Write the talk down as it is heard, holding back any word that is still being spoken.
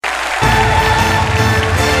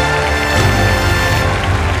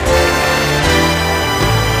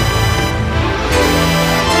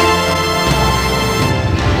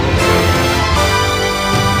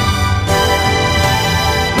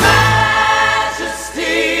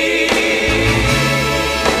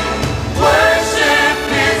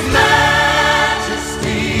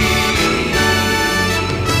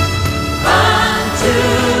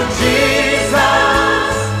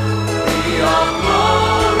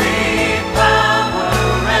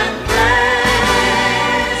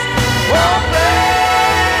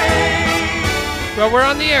Well, we're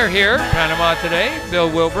on the air here, Panama Today. Bill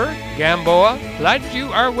Wilbur, Gamboa. Glad you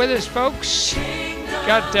are with us, folks.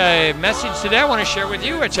 Got a message today I want to share with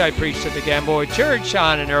you, which I preached at the Gamboa Church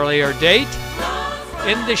on an earlier date.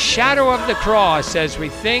 In the shadow of the cross, as we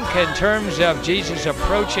think in terms of Jesus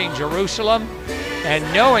approaching Jerusalem and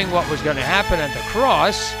knowing what was going to happen at the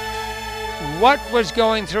cross, what was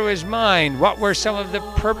going through his mind? What were some of the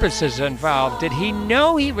purposes involved? Did he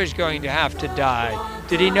know he was going to have to die?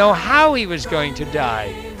 Did he know how he was going to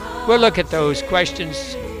die? We'll look at those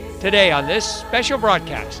questions today on this special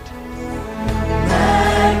broadcast.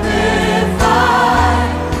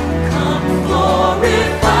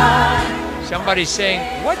 Somebody's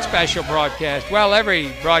saying, what special broadcast? Well,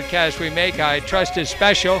 every broadcast we make, I trust, is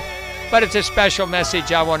special, but it's a special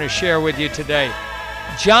message I want to share with you today.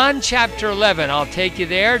 John chapter 11, I'll take you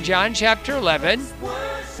there. John chapter 11.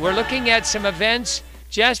 We're looking at some events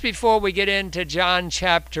just before we get into John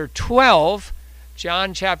chapter 12.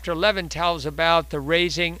 John chapter 11 tells about the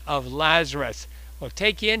raising of Lazarus. We'll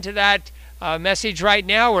take you into that message right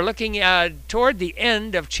now. We're looking toward the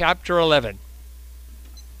end of chapter 11.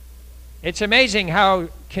 It's amazing how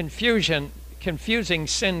confusing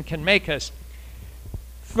sin can make us.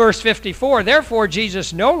 Verse 54, therefore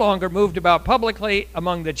Jesus no longer moved about publicly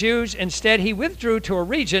among the Jews. Instead, he withdrew to a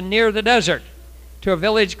region near the desert, to a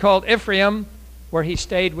village called Ephraim, where he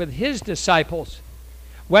stayed with his disciples.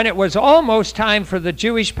 When it was almost time for the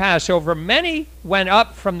Jewish Passover, many went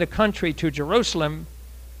up from the country to Jerusalem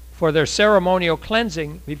for their ceremonial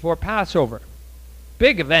cleansing before Passover.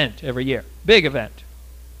 Big event every year, big event.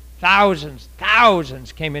 Thousands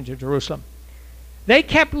came into Jerusalem. They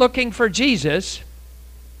kept looking for Jesus,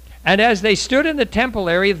 and as they stood in the temple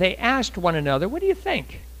area, they asked one another, what do you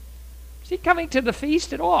think? Is he coming to the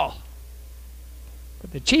feast at all?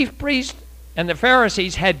 But the chief priests and the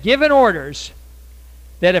Pharisees had given orders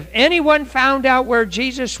that if anyone found out where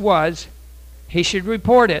Jesus was, he should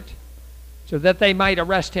report it so that they might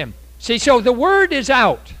arrest him. See, so the word is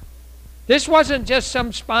out. This wasn't just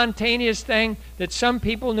some spontaneous thing that some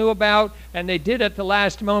people knew about and they did at the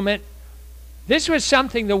last moment. This was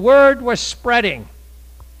something the word was spreading,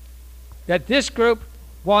 that this group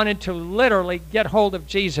wanted to literally get hold of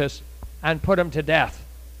Jesus and put him to death.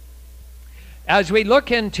 As we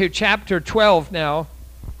look into chapter 12 now,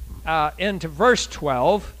 into verse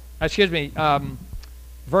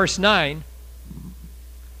 9,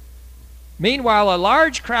 meanwhile, a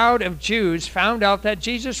large crowd of Jews found out that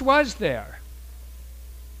Jesus was there.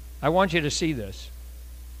 I want you to see this.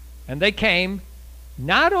 And they came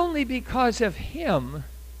not only because of him,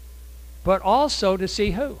 but also to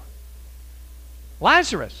see who?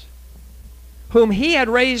 Lazarus, whom he had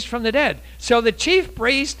raised from the dead. So the chief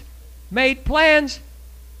priest made plans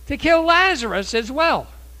to kill Lazarus as well.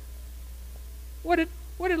 What did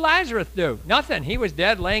Lazarus do? Nothing. He was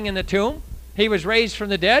dead, laying in the tomb. He was raised from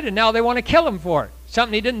the dead, and now they want to kill him for it.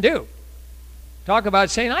 Something he didn't do. Talk about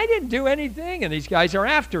saying, I didn't do anything, and these guys are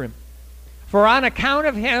after him. For on account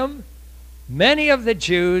of him, many of the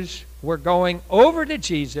Jews were going over to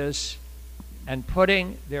Jesus and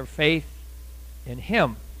putting their faith in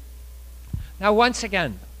him. Now, once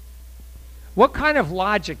again, what kind of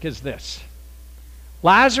logic is this?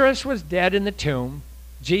 Lazarus was dead in the tomb.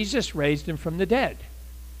 Jesus raised him from the dead.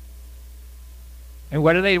 And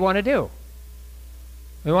what do they want to do?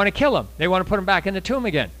 They want to kill him. They want to put him back in the tomb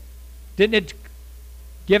again. Didn't it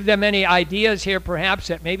give them any ideas here, perhaps,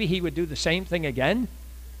 that maybe he would do the same thing again?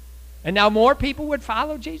 And now more people would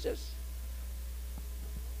follow Jesus?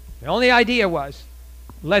 The only idea was,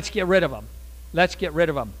 let's get rid of him. Let's get rid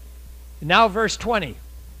of him. And now verse 20.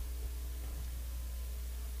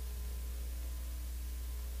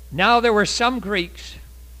 Now there were some Greeks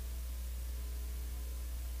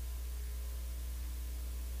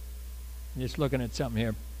I'm just looking at something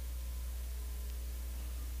here.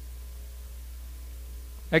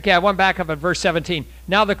 Okay, I went back up at verse 17.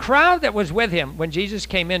 Now the crowd that was with him when Jesus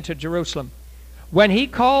came into Jerusalem, when he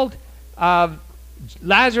called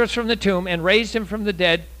Lazarus from the tomb and raised him from the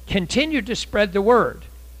dead, continued to spread the word.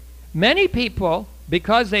 Many people,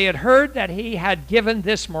 because they had heard that he had given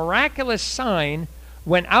this miraculous sign,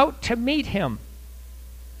 went out to meet him.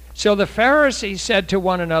 So the Pharisees said to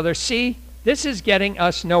one another, see, this is getting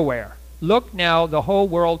us nowhere. Look now, the whole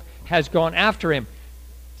world has gone after him.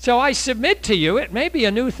 So I submit to you, it may be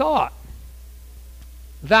a new thought,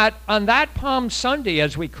 that on that Palm Sunday,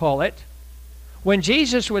 as we call it, when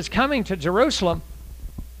Jesus was coming to Jerusalem,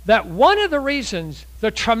 that one of the reasons the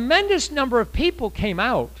tremendous number of people came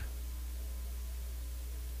out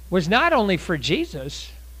was not only for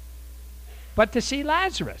Jesus, but to see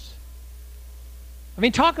Lazarus. I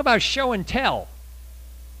mean, talk about show and tell.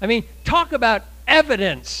 I mean, talk about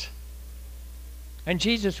evidence. And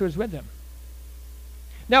Jesus was with them.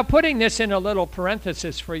 Now, putting this in a little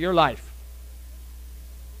parenthesis for your life.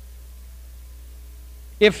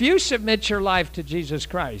 If you submit your life to Jesus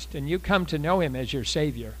Christ and you come to know him as your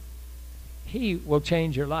Savior, he will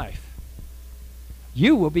change your life.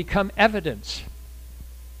 You will become evidence.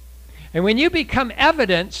 And when you become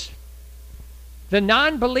evidence, the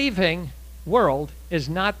non-believing world is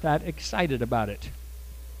not that excited about it.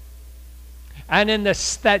 And in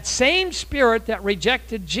that same spirit that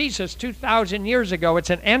rejected Jesus 2,000 years ago, it's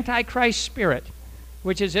an antichrist spirit,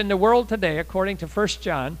 which is in the world today, according to 1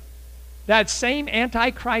 John. That same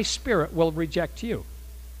antichrist spirit will reject you.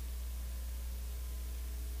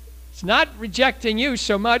 It's not rejecting you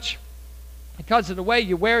so much because of the way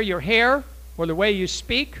you wear your hair or the way you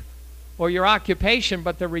speak or your occupation,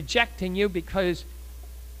 but they're rejecting you because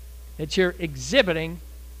that you're exhibiting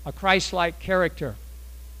a Christ-like character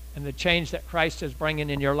and the change that Christ is bringing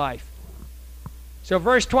in your life. So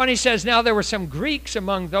verse 20 says, now there were some Greeks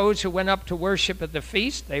among those who went up to worship at the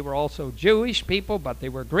feast. They were also Jewish people, but they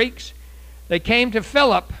were Greeks. They came to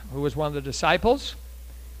Philip, who was one of the disciples,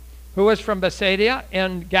 who was from Bethsaida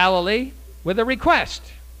in Galilee, with a request.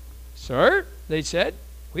 Sir, they said,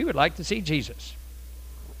 we would like to see Jesus.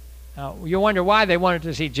 Now, you wonder why they wanted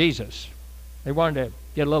to see Jesus. They wanted to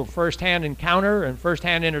get a little first-hand encounter and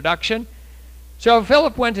first-hand introduction. So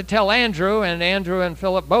Philip went to tell Andrew, and Andrew and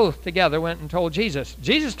Philip both together went and told Jesus.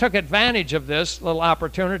 Jesus took advantage of this little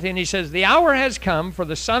opportunity, and he says, the hour has come for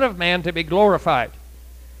the Son of Man to be glorified.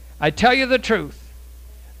 I tell you the truth,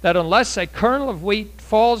 that unless a kernel of wheat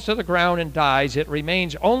falls to the ground and dies, it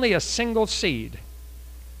remains only a single seed.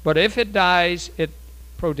 But if it dies, it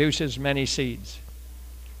produces many seeds.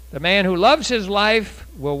 The man who loves his life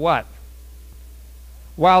will what?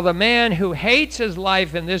 While the man who hates his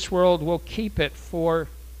life in this world will keep it for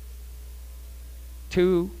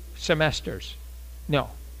 2 semesters. No.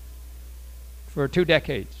 For 2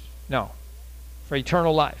 decades. No. For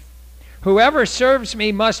eternal life. Whoever serves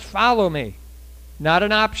me must follow me. Not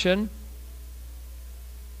an option.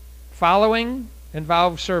 Following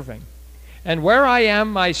involves serving. And where I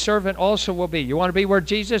am, my servant also will be. You want to be where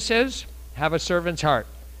Jesus is? Have a servant's heart.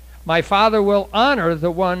 My Father will honor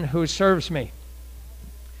the one who serves me.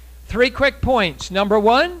 3 quick points. Number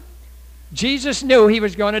 1, Jesus knew he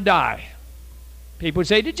was going to die. People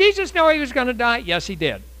say, did Jesus know he was going to die? Yes, he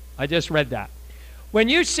did. I just read that. When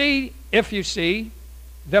you see, if you see,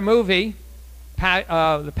 the movie,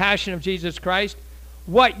 The Passion of Jesus Christ,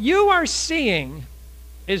 what you are seeing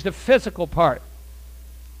is the physical part.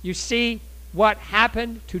 You see what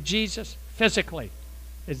happened to Jesus physically.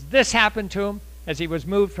 As this happened to him, as he was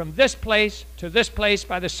moved from this place to this place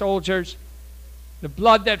by the soldiers, the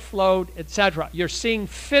blood that flowed, etc. You're seeing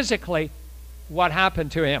physically what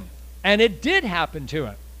happened to him. And it did happen to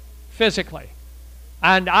him, physically.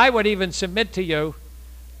 And I would even submit to you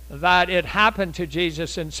that it happened to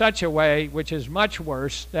Jesus in such a way which is much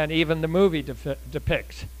worse than even the movie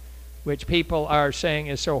depicts, which people are saying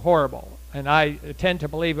is so horrible. And I tend to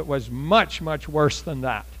believe it was much, much worse than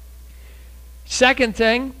that. Second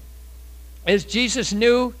thing is Jesus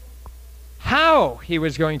knew how he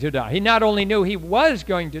was going to die. He not only knew he was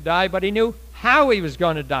going to die, but he knew how he was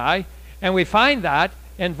going to die. And we find that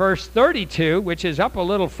in verse 32, which is up a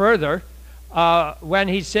little further, when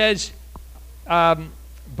he says,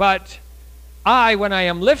 but I, when I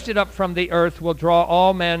am lifted up from the earth, will draw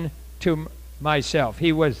all men to myself.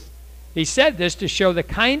 He said this to show the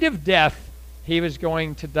kind of death he was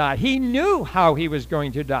going to die. He knew how he was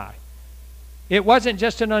going to die. It wasn't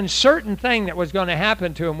just an uncertain thing that was going to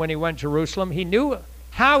happen to him when he went to Jerusalem. He knew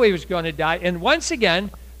how he was going to die. And once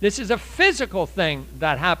again, this is a physical thing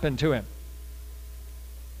that happened to him.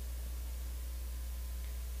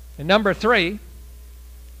 And number 3,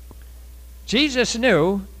 Jesus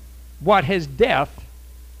knew what his death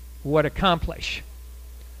would accomplish.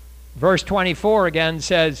 Verse 24 again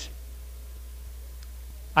says,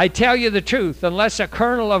 I tell you the truth, unless a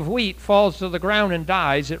kernel of wheat falls to the ground and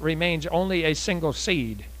dies, it remains only a single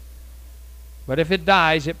seed. But if it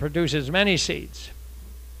dies, it produces many seeds.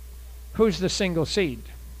 Who's the single seed?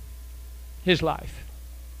 His life.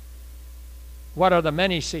 What are the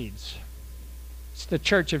many seeds? It's the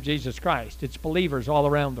church of Jesus Christ. It's believers all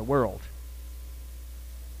around the world.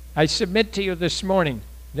 I submit to you this morning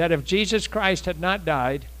that if Jesus Christ had not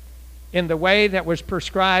died in the way that was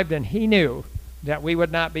prescribed, and he knew, that we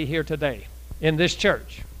would not be here today in this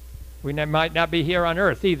church. We might not be here on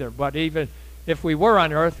earth either, but even if we were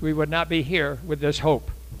on earth, we would not be here with this hope.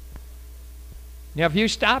 Now, if you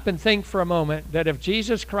stop and think for a moment that if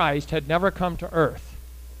Jesus Christ had never come to earth,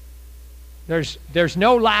 There's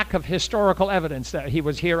no lack of historical evidence that he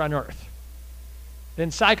was here on earth. The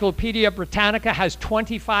Encyclopedia Britannica has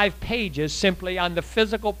 25 pages simply on the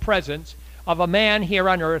physical presence of a man here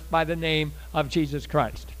on earth by the name of Jesus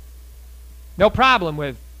Christ. No problem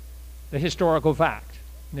with the historical fact,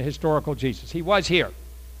 the historical Jesus. He was here.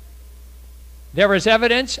 There is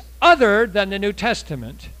evidence other than the New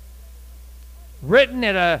Testament written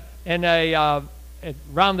around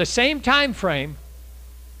the same time frame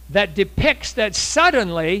that depicts that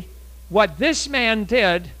suddenly what this man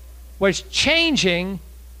did was changing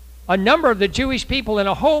a number of the Jewish people, and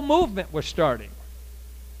a whole movement was starting.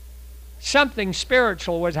 Something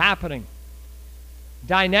spiritual was happening,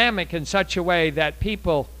 dynamic in such a way that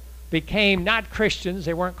people became not Christians.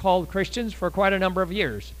 They weren't called Christians for quite a number of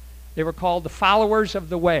years. They were called the followers of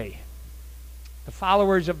the way. The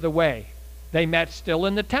followers of the way. They met still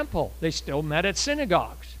in the temple. They still met at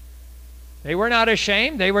synagogues. They were not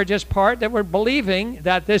ashamed. They were just they were believing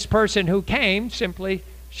that this person who came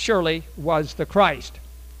surely was the Christ.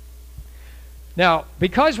 Now,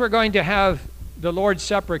 because we're going to have the Lord's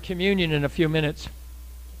Supper communion in a few minutes,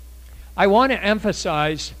 I want to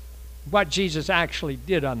emphasize what Jesus actually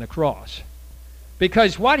did on the cross.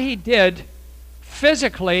 Because what he did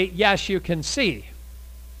physically, yes, you can see.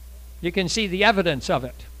 You can see the evidence of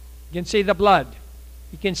it. You can see the blood.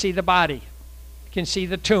 You can see the body. You can see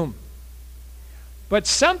the tomb. But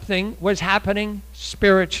something was happening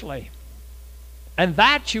spiritually. And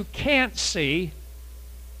that you can't see,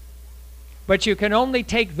 but you can only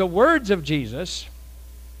take the words of Jesus,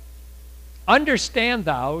 understand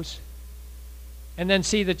those, and then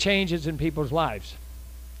see the changes in people's lives.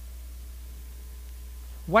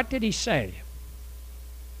 What did he say?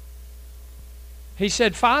 He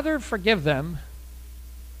said, "Father, forgive them,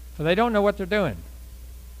 for they don't know what they're doing."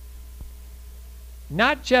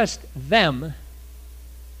 Not just them,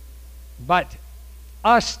 but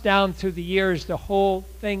us down through the years, the whole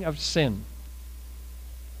thing of sin.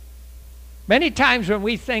 Many times when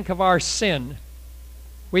we think of our sin,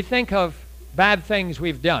 we think of bad things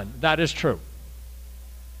we've done. That is true.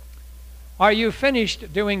 Are you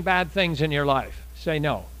finished doing bad things in your life? Say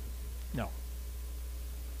no. No.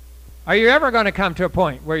 Are you ever going to come to a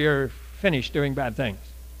point where you're finished doing bad things?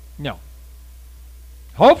 No.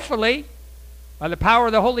 Hopefully, by the power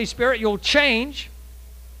of the Holy Spirit, you'll change,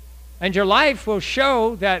 and your life will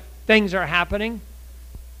show that things are happening,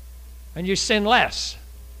 and you sin less.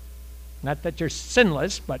 Not that you're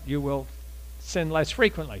sinless, but you will sin less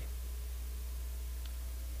frequently.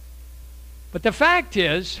 But the fact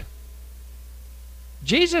is,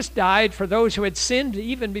 Jesus died for those who had sinned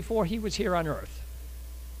even before he was here on earth.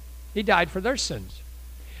 He died for their sins.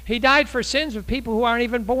 He died for sins of people who aren't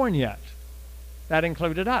even born yet. That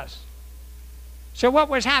included us. So what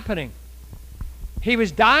was happening? He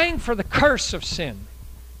was dying for the curse of sin,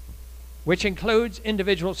 which includes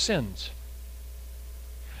individual sins.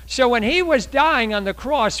 So when he was dying on the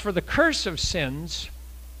cross for the curse of sins,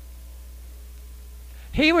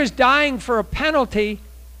 he was dying for a penalty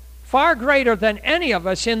far greater than any of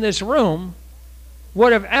us in this room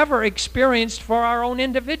would have ever experienced for our own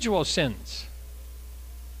individual sins.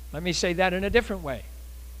 Let me say that in a different way.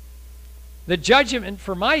 The judgment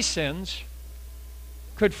for my sins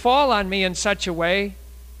could fall on me in such a way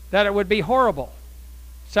that it would be horrible.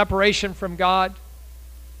 Separation from God,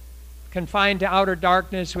 confined to outer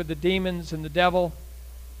darkness with the demons and the devil,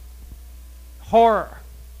 horror,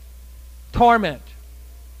 torment.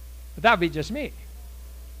 But that would be just me.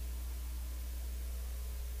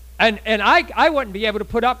 And I wouldn't be able to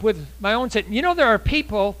put up with my own sin. You know, there are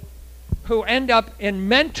people who end up in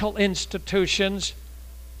mental institutions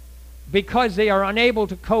because they are unable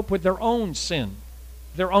to cope with their own sin,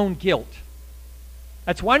 their own guilt.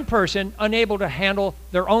 That's one person unable to handle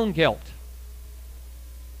their own guilt.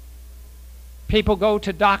 People go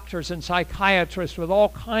to doctors and psychiatrists with all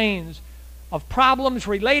kinds of problems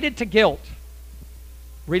related to guilt,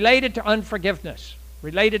 related to unforgiveness,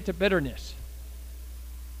 related to bitterness.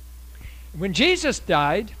 When Jesus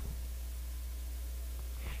died,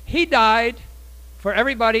 he died for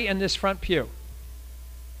everybody in this front pew,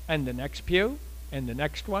 and the next pew, and the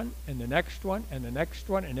next one, and the next one, and the next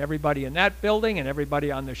one, and everybody in that building, and everybody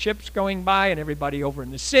on the ships going by, and everybody over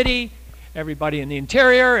in the city, everybody in the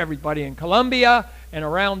interior, everybody in Colombia, and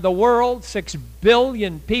around the world, 6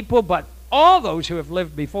 billion people, but all those who have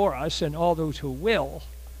lived before us and all those who will.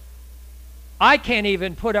 I can't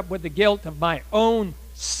even put up with the guilt of my own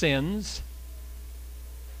sins.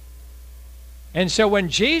 And so when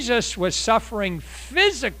Jesus was suffering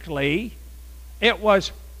physically, it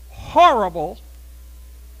was horrible.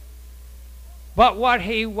 But what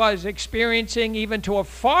he was experiencing, even to a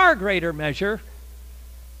far greater measure,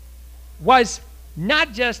 was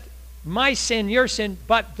not just my sin, your sin,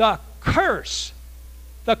 but the curse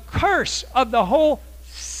of the whole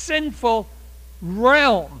sinful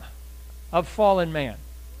realm of fallen man.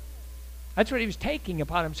 That's what he was taking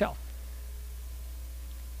upon himself.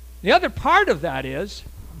 The other part of that is,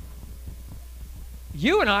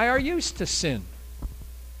 you and I are used to sin.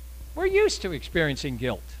 We're used to experiencing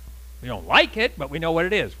guilt. We don't like it, but we know what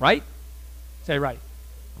it is, right? Say right.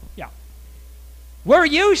 Yeah. We're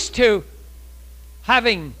used to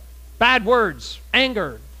having bad words,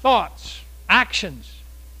 anger, thoughts, actions.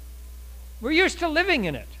 We're used to living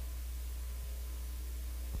in it.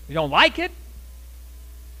 We don't like it,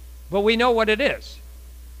 but we know what it is.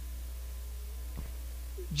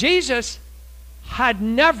 Jesus had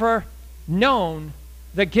never known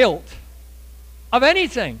the guilt of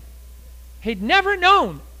anything. He'd never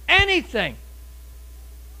known anything.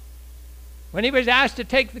 When he was asked to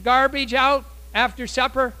take the garbage out after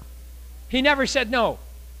supper, he never said no.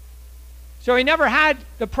 So he never had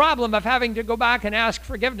the problem of having to go back and ask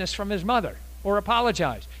forgiveness from his mother or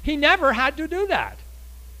apologize. He never had to do that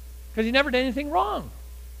because he never did anything wrong.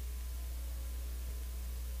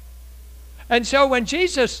 And so when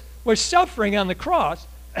Jesus was suffering on the cross,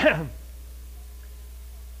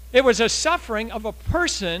 it was a suffering of a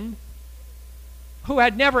person who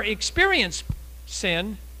had never experienced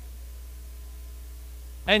sin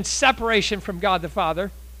and separation from God the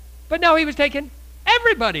Father, but now he was taking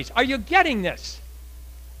everybody's. Are you getting this?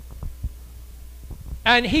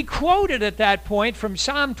 And he quoted at that point from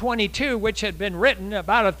Psalm 22, which had been written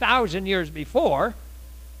about 1,000 years before,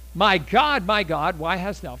 my God, why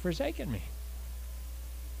hast thou forsaken me?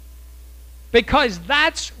 Because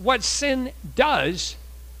that's what sin does.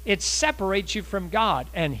 It separates you from God.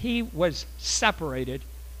 And he was separated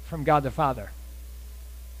from God the Father.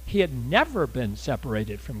 He had never been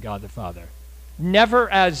separated from God the Father. Never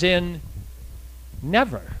as in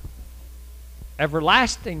never.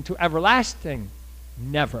 Everlasting to everlasting,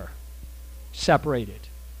 never separated.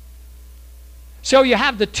 So you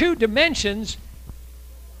have the two dimensions,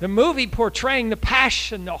 the movie portraying the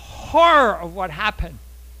passion, the horror of what happened.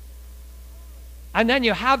 And then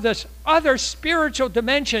you have this other spiritual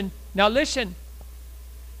dimension. Now listen,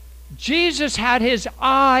 Jesus had his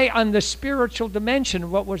eye on the spiritual dimension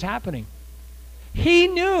of what was happening. He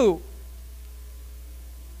knew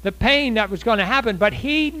the pain that was going to happen, but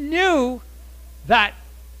he knew that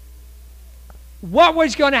what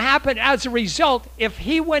was going to happen as a result if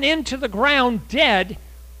he went into the ground dead,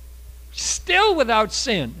 still without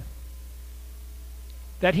sin,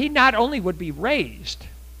 that he not only would be raised,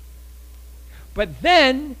 but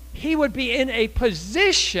then he would be in a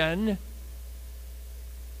position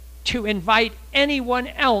to invite anyone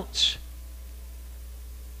else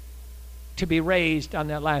to be raised on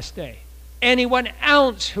that last day. Anyone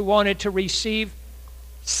else who wanted to receive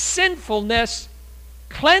sinfulness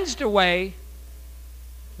cleansed away.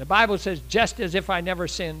 The Bible says, just as if I never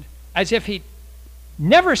sinned, as if he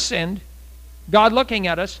never sinned, God looking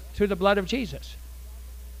at us through the blood of Jesus.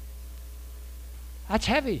 That's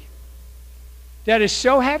heavy. That is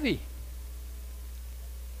so heavy.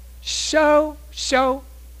 So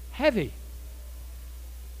heavy.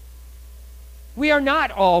 We are not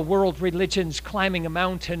all world religions climbing a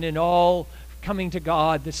mountain and all coming to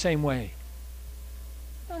God the same way.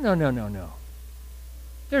 No.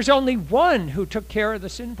 There's only one who took care of the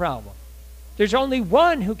sin problem. There's only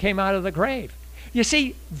one who came out of the grave. You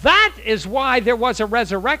see, that is why there was a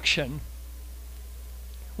resurrection,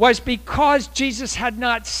 was because Jesus had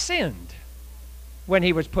not sinned when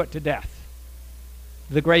he was put to death.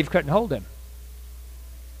 The grave couldn't hold him.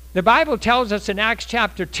 The Bible tells us in Acts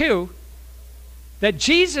chapter 2 that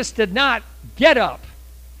Jesus did not get up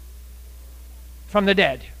from the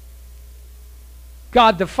dead.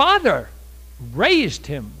 God the Father raised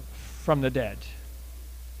him from the dead.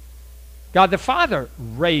 God the Father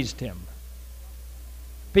raised him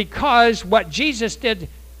because what Jesus did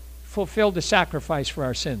fulfilled the sacrifice for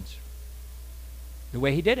our sins. The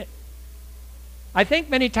way he did it. I think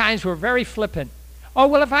many times we're very flippant. Oh,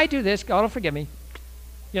 well, if I do this, God will forgive me.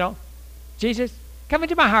 You know, Jesus, come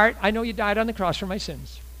into my heart. I know you died on the cross for my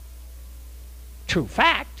sins. True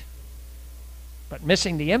fact, but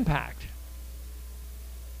missing the impact.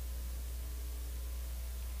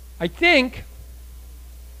 I think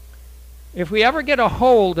if we ever get a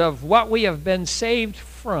hold of what we have been saved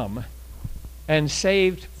from and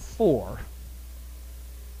saved for,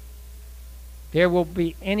 there will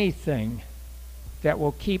be anything that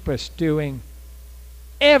will keep us doing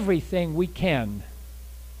everything we can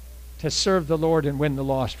to serve the Lord and win the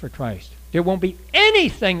lost for Christ. There won't be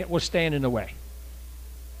anything that will stand in the way.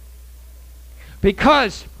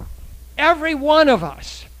 Because every one of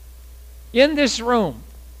us in this room,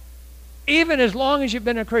 even as long as you've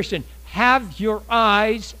been a Christian, have your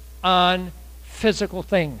eyes on physical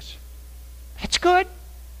things. That's good.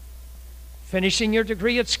 Finishing your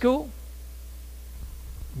degree at school,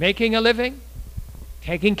 making a living,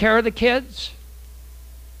 taking care of the kids,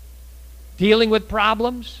 dealing with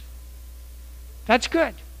problems. That's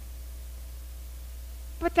good.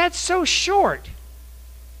 But that's so short.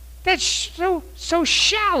 That's so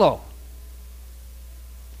shallow.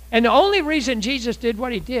 And the only reason Jesus did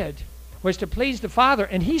what he did was to please the Father,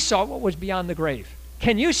 and he saw what was beyond the grave.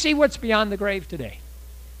 Can you see what's beyond the grave today?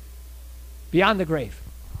 Beyond the grave.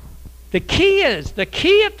 The key at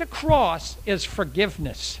the cross is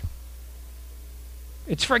forgiveness.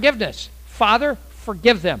 It's forgiveness. Father,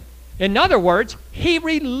 forgive them. In other words, he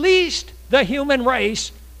released the human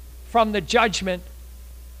race from the judgment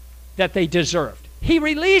that they deserved. He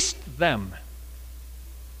released them.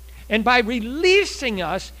 And by releasing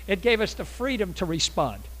us, it gave us the freedom to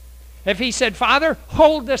respond. If he said, Father,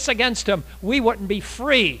 hold this against him, we wouldn't be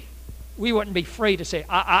free. We wouldn't be free to say,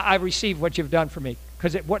 I receive what you've done for me,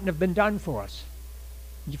 because it wouldn't have been done for us.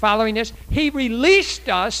 You following this? He released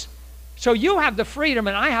us, so you have the freedom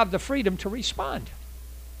and I have the freedom to respond.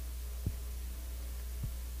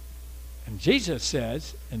 And Jesus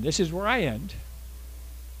says, and this is where I end,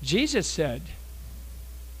 Jesus said,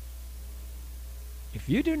 if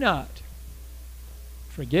you do not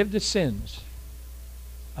forgive the sins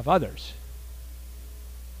of others,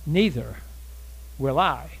 neither will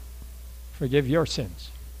I forgive your sins.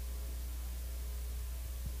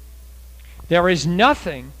 There is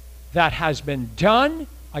nothing that has been done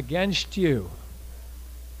against you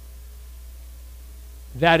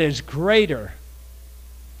that is greater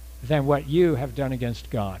than what you have done against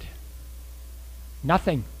God.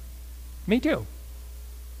 Nothing. Me too.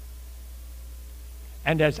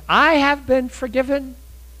 And as I have been forgiven,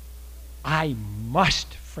 I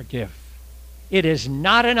must forgive. It is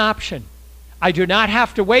not an option. I do not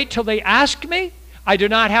have to wait till they ask me. I do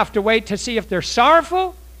not have to wait to see if they're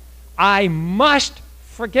sorrowful. I must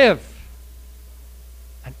forgive.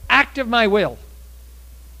 An act of my will.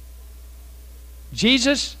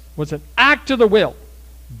 Jesus was an act of the will.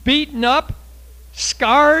 Beaten up,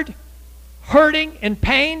 scarred, hurting, in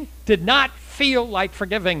pain, did not feel like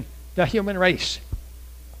forgiving the human race.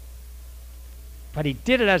 But he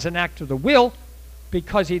did it as an act of the will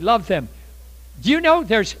because he loved them. Do you know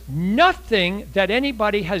there's nothing that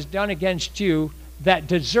anybody has done against you that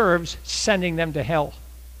deserves sending them to hell?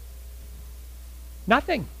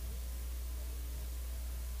 Nothing.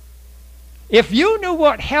 If you knew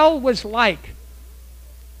what hell was like,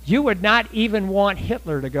 you would not even want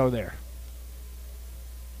Hitler to go there.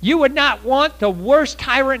 You would not want the worst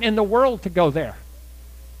tyrant in the world to go there.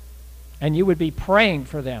 And you would be praying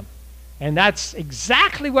for them. And that's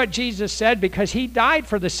exactly what Jesus said, because he died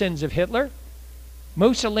for the sins of Hitler,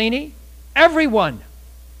 Mussolini, everyone.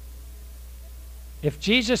 If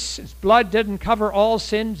Jesus' blood didn't cover all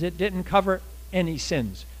sins, it didn't cover any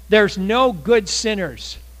sins. There's no good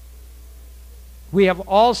sinners. We have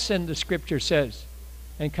all sinned, the scripture says,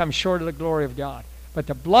 and come short of the glory of God. But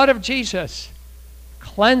the blood of Jesus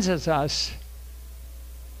cleanses us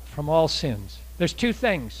from all sins. There's two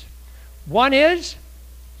things. One is,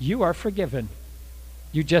 you are forgiven.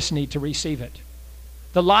 You just need to receive it.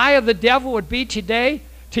 The lie of the devil would be today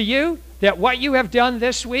to you that what you have done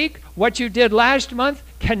this week, what you did last month,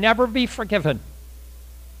 can never be forgiven.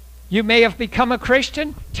 You may have become a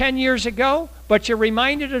Christian 10 years ago, but you're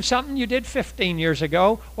reminded of something you did 15 years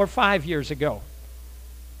ago or 5 years ago.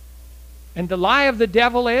 And the lie of the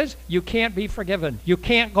devil is, you can't be forgiven. You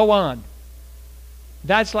can't go on.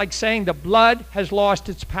 That's like saying the blood has lost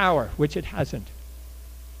its power, which it hasn't.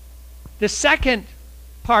 The second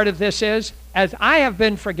part of this is, as I have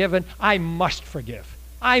been forgiven, I must forgive.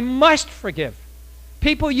 I must forgive.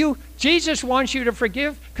 People, Jesus wants you to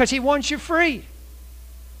forgive because he wants you free.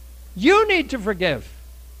 You need to forgive.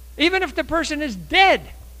 Even if the person is dead,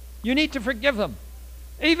 you need to forgive them.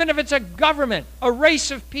 Even if it's a government, a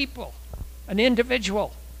race of people, an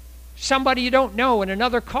individual, somebody you don't know in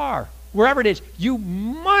another car, wherever it is, you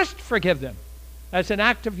must forgive them. That's an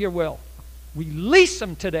act of your will. Release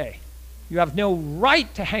them today. You have no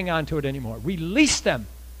right to hang on to it anymore. Release them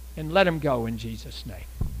and let them go in Jesus' name.